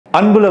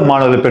அன்புள்ள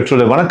மாணவர்கள்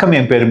பெற்றோர்களே வணக்கம்.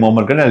 என் பேர்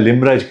மோமர்கள். நான்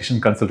லிம்ரா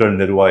எஜுகேஷன்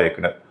கன்சல்டன்ட் நிர்வாக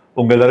இயக்குனர்.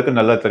 உங்க எல்லாருக்கும்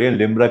நல்லா தெரியும்,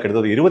 லிம்ரா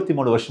கிட்டத்தட்ட ஒரு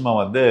 23 வருஷமா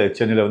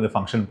சென்னையில்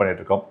ஃபங்க்ஷன்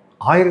பண்ணிட்டு இருக்கோம்.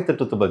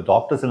 1089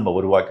 டாக்டர்ஸ் நம்ம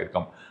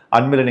உருவாக்கியிருக்கோம்.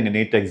 அண்மையில் நீங்கள்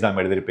நீட் எக்ஸாம்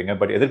எழுதிருப்பீங்க.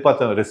 பட்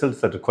எதிர்பார்த்த ரிசல்ட்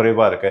சற்று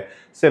குறைவாக இருக்கு.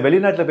 சரி,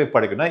 வெளிநாட்டில் போய்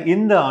படிக்கணும்னா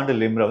இந்த ஆண்டு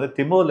லிம்ரா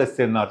திமோர்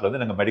லெஸ்டே நாட்டில்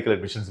நாங்கள் மெடிக்கல்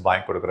அட்மிஷன்ஸ்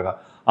வாங்கி கொடுக்குறோங்க.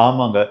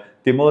 ஆமாங்க,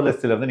 திமோர்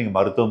லெஸ்டேல நீங்கள்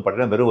மருத்துவம்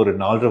படிக்கணும். வெறும் ஒரு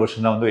 4.5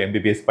 வருஷம் தான்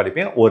MBBS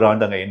படிப்பேன். ஒரு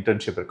ஆண்டு அங்கே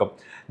இன்டர்ன்ஷிப் இருக்கும்.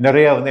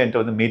 நிறைய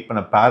என்கிட்ட மீட்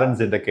பண்ண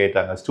பேரண்ட்ஸ் என்கிட்ட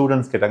கேட்டாங்க,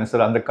 ஸ்டூடெண்ட்ஸ் கேட்டாங்க,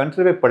 சார் அந்த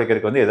கண்ட்ரிவே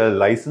படிக்கிறதுக்கு ஏதாவது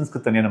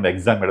லைசன்ஸ்க்கு தனியாக நம்ம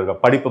எக்ஸாம்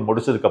எழுதுறோம். படிப்பு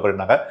முடிச்சதுக்கு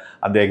அப்புறம் நாங்கள்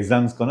அந்த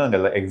எக்ஸாம்ஸ்க்கு அந்த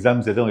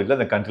எக்ஸாம்ஸ் எதுவும் இல்லை,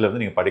 அந்த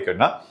கண்ட்ரியில் நீங்கள்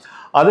படிக்கணும்னா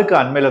அதுக்கு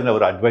அண்மையில்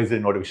ஒரு அட்வைசரி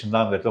நோட்டிஃபிகேஷன்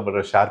தான்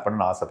உங்களுக்கு ஷேர்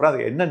பண்ணணும்னு ஆசைப்படுறேன்.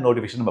 அது என்ன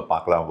நோட்டிஃபிகேஷன் நம்ம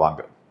பார்க்கலாம்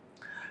வாங்க.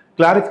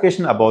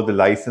 Clarification about the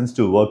license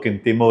to work in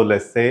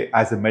Timor-Leste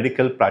as a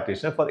medical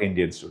practitioner for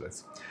Indian students.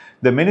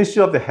 The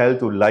Ministry of the Health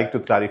would like to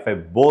clarify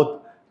both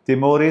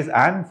Timorese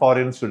and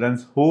foreign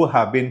students who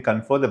have been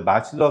conferred the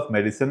Bachelor of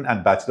Medicine and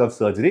Bachelor of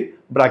Surgery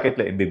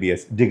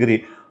 (MBBS) degree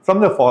from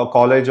the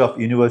College of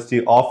University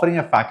offering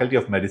a Faculty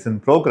of Medicine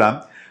program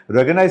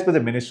recognized by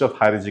the Ministry of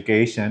Higher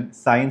Education,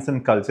 Science and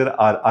Culture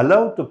are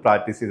allowed to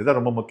practice. This is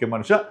ரொம்ப முக்கியமான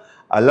விஷயம்.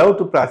 Allowed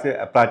to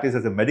practice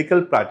as a medical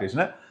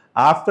practitioner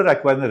after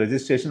acquiring the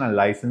registration and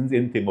license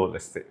in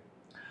Timor-Leste.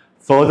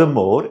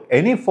 Furthermore,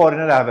 any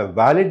foreigner have a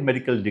valid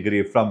medical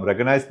degree from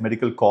recognized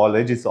medical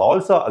college is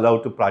also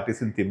allowed to practice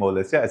in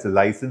Timor-Leste as a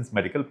licensed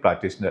medical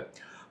practitioner.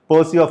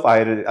 Pursuit of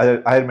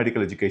higher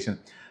medical education.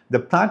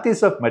 The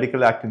practice of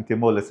medical act in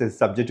Timor-Leste is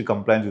subject to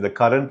compliance with the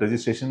current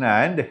registration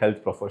and health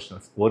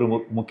professionals. ஒரு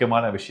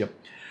முக்கியமான விஷயம்.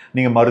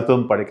 நீங்கள்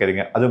மருத்துவம்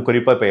படிக்கிறீங்க, அதுவும்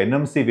குறிப்பாக இப்போ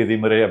NMC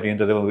விதிமுறை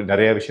அப்படின்றது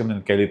நிறைய விஷயம்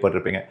நீங்கள்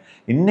கேள்விப்பட்டிருப்பீங்க.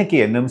 இன்னைக்கு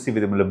NMC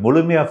விதிமுறை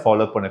முழுமையாக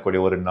ஃபாலோ பண்ணக்கூடிய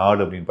ஒரு நாடு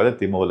அப்படின்னு பார்த்தா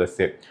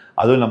Timor-Leste.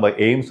 அதுவும் நம்ம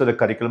எய்ம்ஸோட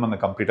கரிக்குலம் அங்கே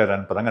கம்ப்ளீட்டாக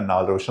ரன் பண்ணுறாங்க.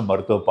 4 வருஷம்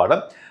மருத்துவ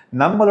பாடம்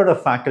நம்மளோட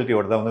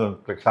ஃபேக்கல்ட்டியோட தான்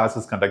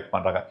கிளாஸஸ் கண்டக்ட்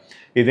பண்ணுறாங்க.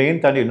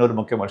 இதையும் தாண்டி இன்னொரு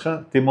முக்கியமான விஷயம்,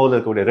 திமோரில்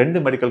இருக்கக்கூடிய 2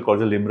 மெடிக்கல்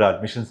காலேஜில் லிம்ரா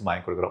அட்மிஷன்ஸ்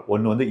வாங்கி கொடுக்குறோம்.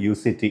 ஒன்று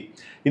UCT.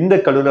 இந்த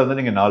கல்லூரியில்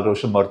நீங்கள் 4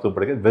 வருஷம் மருத்துவம்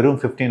படிக்க வெறும்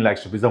 15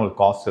 lakhs rupees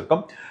உங்களுக்கு காஸ்ட்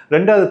இருக்கும்.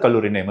 ரெண்டாவது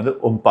கல்லூரி நேம்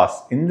MBBS.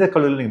 இந்த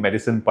கல்லூரியில் நீங்கள்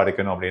மெடிசன்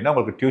படிக்கணும் அப்படின்னா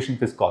உங்களுக்கு tuition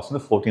fees cost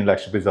 14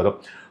 lakhs rupees வரும்.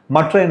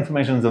 மற்ற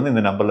இன்ஃபர்மேஷன்ஸ்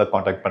இந்த நம்பரில்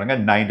காண்டாக்ட் பண்ணுங்க.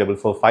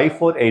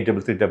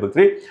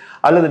 9445483333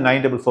 அல்லது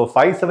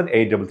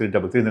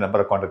 9445783333 இந்த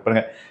நம்பரை காண்டாக்ட்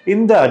பண்ணுங்க.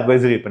 இந்த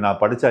அட்வைசரி இப்போ நான்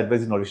படித்த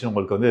அட்வைசரி நோட்டிஃபிகேஷன்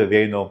உங்களுக்கு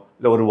வேணும்,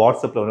 இல்லை ஒரு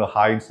வாட்ஸ்அப்பில்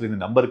ஹாய்ன்னு சொல்லி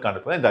இந்த நம்பருக்கு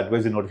அனுப்புகிறேன். இந்த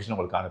அட்வைசரி நோட்டிஃபிகேஷன்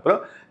உங்களுக்கு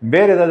அனுப்புகிறோம்.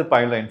 வேறு ஏதாவது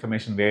பயனுள்ள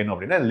இன்ஃபர்மேஷன் வேணும்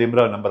அப்படின்னா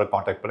லிம்ரா நம்பரை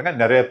காண்டாக்ட் பண்ணுங்க.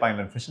 நிறைய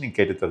பயனுள்ள இன்ஃபர்மேஷன் நீங்கள்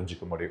கேட்டு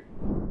தெரிஞ்சுக்க முடியும்.